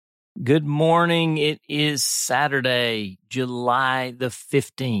Good morning. It is Saturday, July the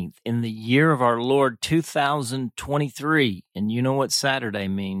 15th in the year of our Lord 2023. And you know what Saturday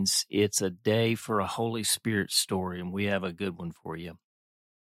means? It's a day for a Holy Spirit story, and we have a good one for you.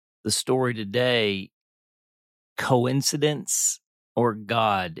 The story today, coincidence or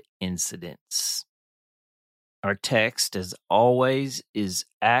God-Incidence? Our text, as always, is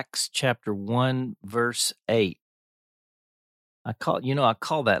Acts chapter 1, verse 8. I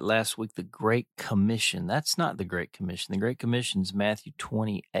called that last week the Great Commission. That's not the Great Commission. The Great Commission is Matthew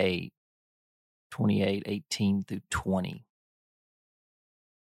 28, 18 through 20.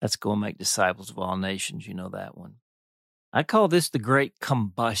 Let's go and make disciples of all nations. You know that one. I call this the Great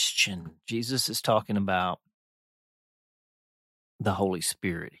Combustion. Jesus is talking about the Holy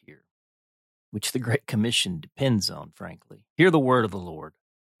Spirit here, which the Great Commission depends on, frankly. Hear the word of the Lord.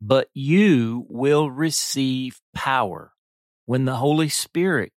 But you will receive power when the Holy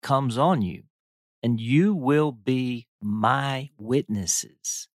Spirit comes on you, and you will be my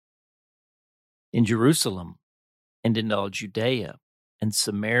witnesses in Jerusalem and in all Judea and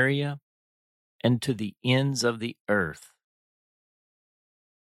Samaria and to the ends of the earth.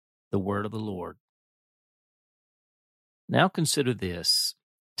 The word of the Lord. Now consider this.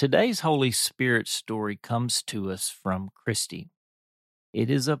 Today's Holy Spirit story comes to us from Christy. It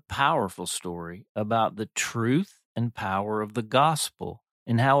is a powerful story about the truth and power of the gospel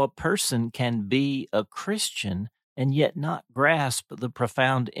and how a person can be a Christian and yet not grasp the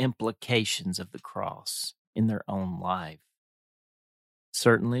profound implications of the cross in their own life.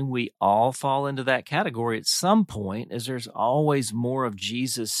 Certainly, we all fall into that category at some point, as there's always more of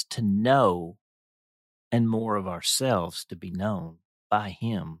Jesus to know and more of ourselves to be known by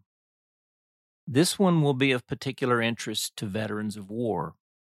Him. This one will be of particular interest to veterans of war,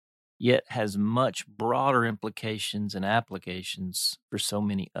 yet has much broader implications and applications for so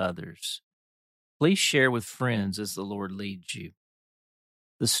many others. Please share with friends as the Lord leads you.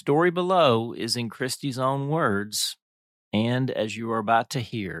 The story below is in Christy's own words, and as you are about to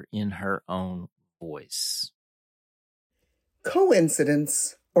hear, in her own voice.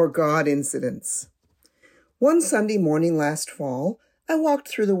 Coincidence or God-Incidence. One Sunday morning last fall, I walked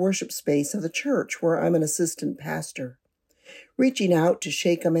through the worship space of the church where I'm an assistant pastor. Reaching out to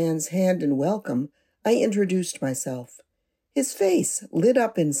shake a man's hand in welcome, I introduced myself. His face lit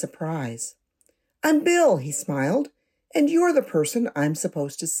up in surprise. "I'm Bill," he smiled, "and you're the person I'm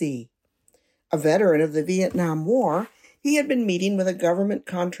supposed to see." A veteran of the Vietnam War, he had been meeting with a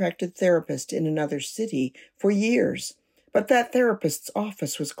government-contracted therapist in another city for years, but that therapist's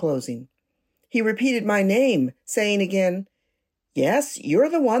office was closing. He repeated my name, saying again, "Yes, you're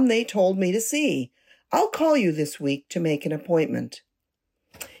the one they told me to see. I'll call you this week to make an appointment."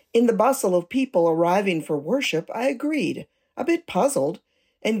 In the bustle of people arriving for worship, I agreed, a bit puzzled,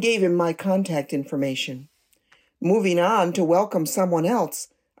 and gave him my contact information. Moving on to welcome someone else,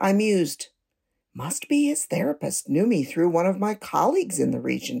 I mused, must be his therapist knew me through one of my colleagues in the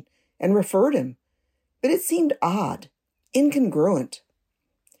region and referred him. But it seemed odd, incongruent.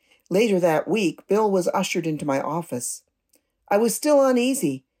 Later that week, Bill was ushered into my office. I was still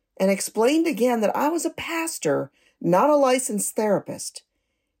uneasy, and explained again that I was a pastor, not a licensed therapist.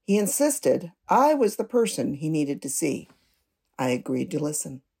 He insisted I was the person he needed to see. I agreed to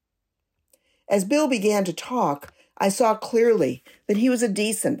listen. As Bill began to talk, I saw clearly that he was a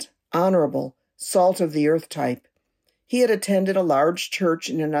decent, honorable, salt-of-the-earth type. He had attended a large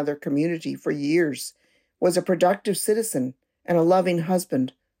church in another community for years, was a productive citizen, and a loving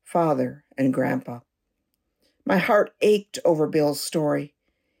husband, father, and grandpa. My heart ached over Bill's story,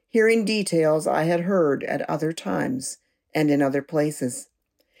 hearing details I had heard at other times and in other places.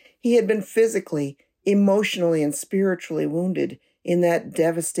 He had been physically, emotionally, and spiritually wounded in that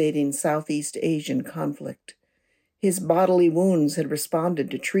devastating Southeast Asian conflict. His bodily wounds had responded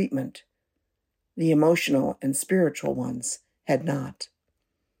to treatment. The emotional and spiritual ones had not.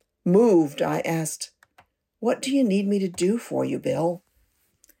 Moved, I asked, "What do you need me to do for you, Bill?"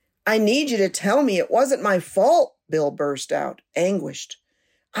 "I need you to tell me it wasn't my fault," Bill burst out, anguished.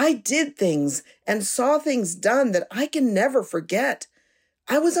 "I did things and saw things done that I can never forget.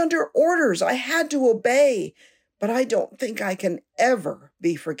 I was under orders. I had to obey, but I don't think I can ever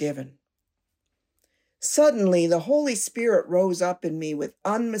be forgiven." Suddenly, the Holy Spirit rose up in me with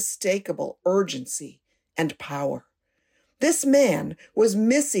unmistakable urgency and power. This man was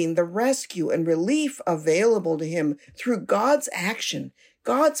missing the rescue and relief available to him through God's action,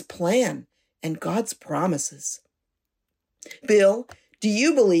 God's plan, and God's promises. "Bill, do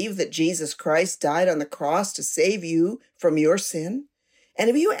you believe that Jesus Christ died on the cross to save you from your sin? And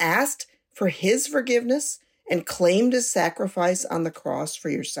have you asked for His forgiveness and claimed a sacrifice on the cross for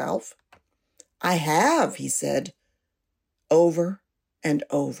yourself? I have, he said, over and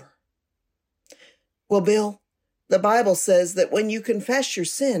over. Well, Bill, the Bible says that when you confess your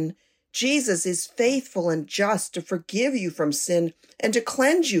sin, Jesus is faithful and just to forgive you from sin and to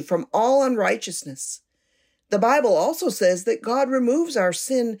cleanse you from all unrighteousness. The Bible also says that God removes our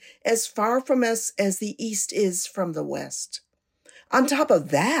sin as far from us as the east is from the west. On top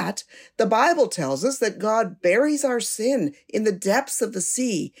of that, the Bible tells us that God buries our sin in the depths of the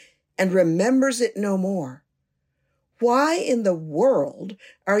sea and remembers it no more. Why in the world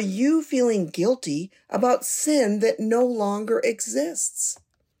are you feeling guilty about sin that no longer exists?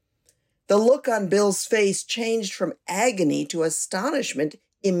 The look on Bill's face changed from agony to astonishment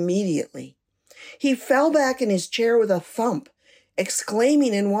immediately. He fell back in his chair with a thump,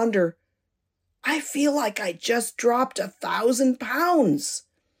 exclaiming in wonder, I feel like I just dropped 1,000 pounds.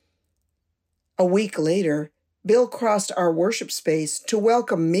 A week later, Bill crossed our worship space to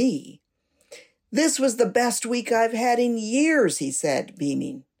welcome me. This was the best week I've had in years, he said,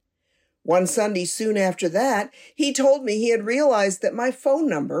 beaming. One Sunday soon after that, he told me he had realized that my phone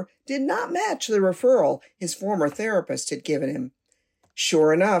number did not match the referral his former therapist had given him.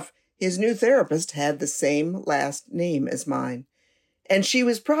 Sure enough, his new therapist had the same last name as mine, and she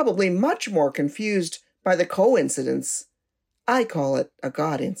was probably much more confused by the coincidence, I call it a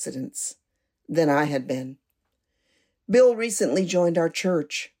God-Incidence, than I had been. Bill recently joined our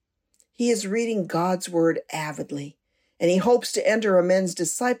church. He is reading God's Word avidly, and he hopes to enter a men's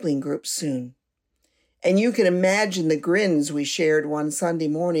discipling group soon. And you can imagine the grins we shared one Sunday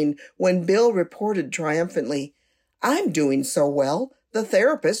morning when Bill reported triumphantly, I'm doing so well, the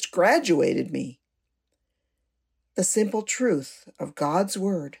therapist graduated me. The simple truth of God's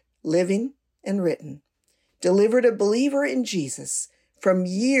Word, living and written, delivered a believer in Jesus from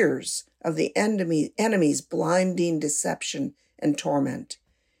years of the enemy's blinding deception and torment,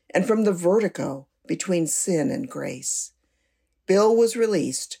 and from the vertigo between sin and grace. Bill was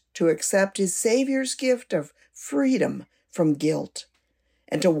released to accept his Savior's gift of freedom from guilt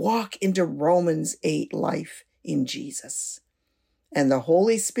and to walk into Romans 8 life in Jesus. And the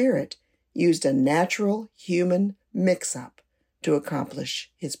Holy Spirit used a natural human mix-up to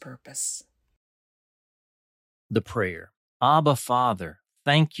accomplish his purpose. The prayer. Abba, Father,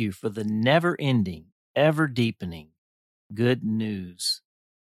 thank you for the never-ending, ever-deepening good news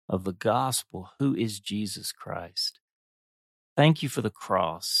of the gospel, who is Jesus Christ. Thank you for the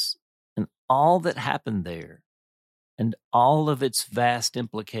cross and all that happened there and all of its vast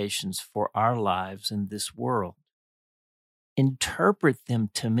implications for our lives in this world. Interpret them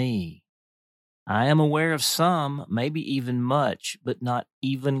to me. I am aware of some, maybe even much, but not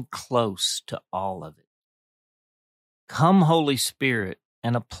even close to all of it. Come, Holy Spirit,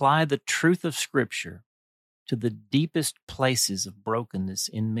 and apply the truth of Scripture to the deepest places of brokenness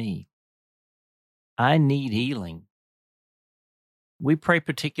in me. I need healing. We pray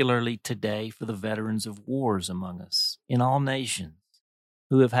particularly today for the veterans of wars among us in all nations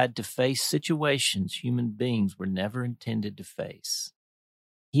who have had to face situations human beings were never intended to face.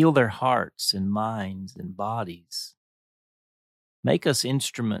 Heal their hearts and minds and bodies. Make us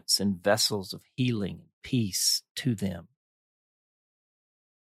instruments and vessels of healing and peace to them.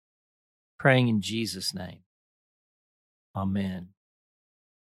 Praying in Jesus' name. Amen.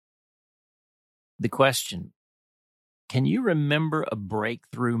 The question: can you remember a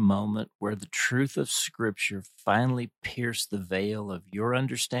breakthrough moment where the truth of Scripture finally pierced the veil of your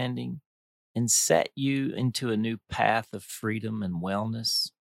understanding and set you into a new path of freedom and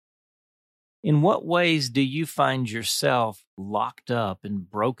wellness? In what ways do you find yourself locked up in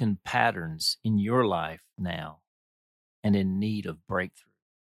broken patterns in your life now and in need of breakthrough?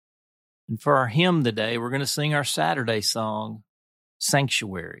 And for our hymn today, we're going to sing our Saturday song,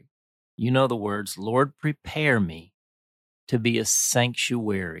 Sanctuary. You know the words, Lord, prepare me to be a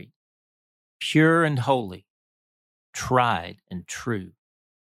sanctuary, pure and holy, tried and true.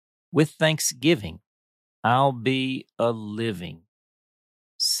 With thanksgiving, I'll be a living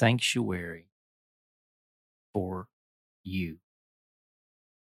sanctuary for you.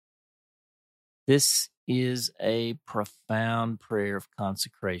 This is a profound prayer of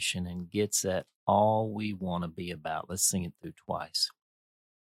consecration and gets at all we want to be about. Let's sing it through twice.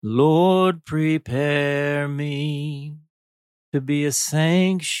 Lord, prepare me to be a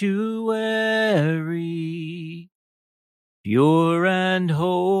sanctuary, pure and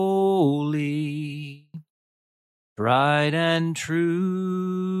holy, tried and true.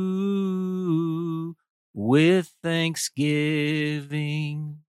 With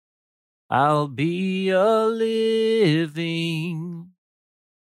thanksgiving, I'll be a living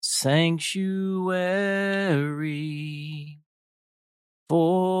sanctuary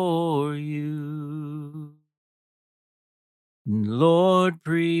for you. Lord,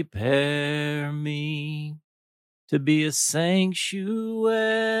 prepare me to be a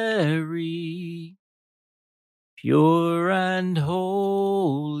sanctuary, pure and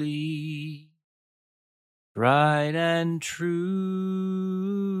holy, tried and true.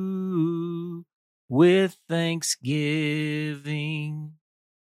 With thanksgiving,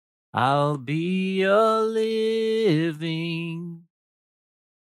 I'll be a living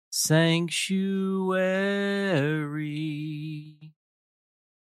sanctuary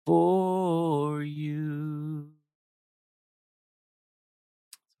for you.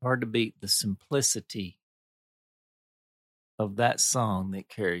 It's hard to beat the simplicity of that song that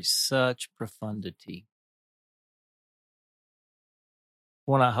carries such profundity.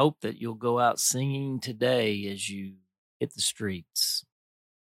 Well, I hope that you'll go out singing today as you hit the streets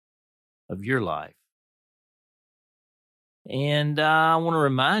of your life. And I want to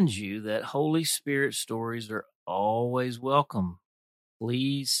remind you that Holy Spirit stories are always welcome.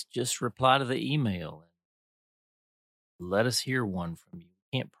 Please just reply to the email and let us hear one from you.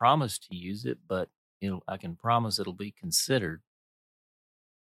 Can't promise to use it, but I can promise it'll be considered.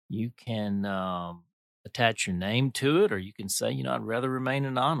 You can attach your name to it, or you can say, I'd rather remain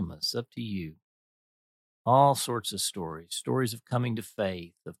anonymous. Up to you. All sorts of stories of coming to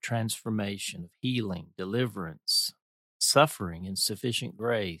faith, of transformation, of healing, deliverance, suffering, insufficient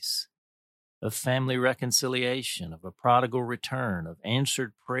grace, of family reconciliation, of a prodigal return, of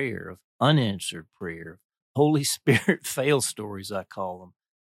answered prayer, of unanswered prayer, Holy Spirit fail stories, I call them.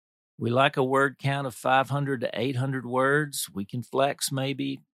 We like a word count of 500 to 800 words. We can flex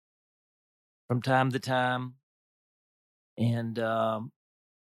maybe from time to time. And I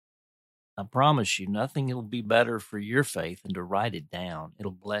promise you, nothing will be better for your faith than to write it down.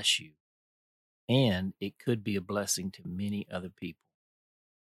 It'll bless you. And it could be a blessing to many other people.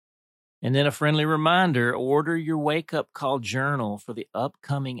 And then a friendly reminder, order your wake-up call journal for the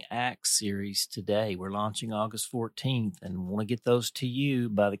upcoming Acts series today. We're launching August 14th, and want to get those to you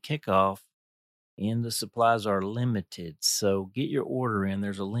by the kickoff, and the supplies are limited. So get your order in.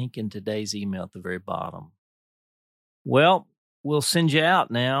 There's a link in today's email at the very bottom. Well, we'll send you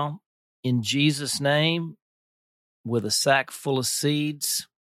out now in Jesus' name with a sack full of seeds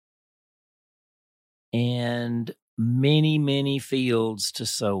and many, many fields to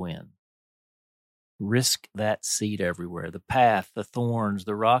sow in. Risk that seed everywhere. The path, the thorns,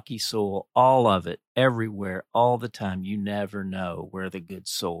 the rocky soil, all of it, everywhere, all the time. You never know where the good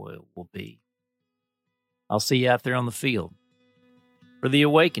soil will be. I'll see you out there on the field. For The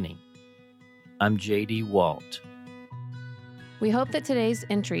Awakening, I'm J.D. Walt. We hope that today's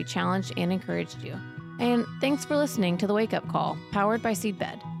entry challenged and encouraged you. And thanks for listening to The Wake Up Call, powered by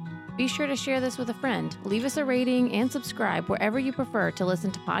Seedbed. Be sure to share this with a friend, leave us a rating, and subscribe wherever you prefer to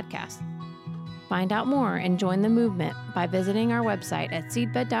listen to podcasts. Find out more and join the movement by visiting our website at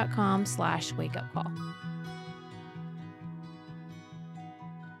seedbed.com/wakeupcall.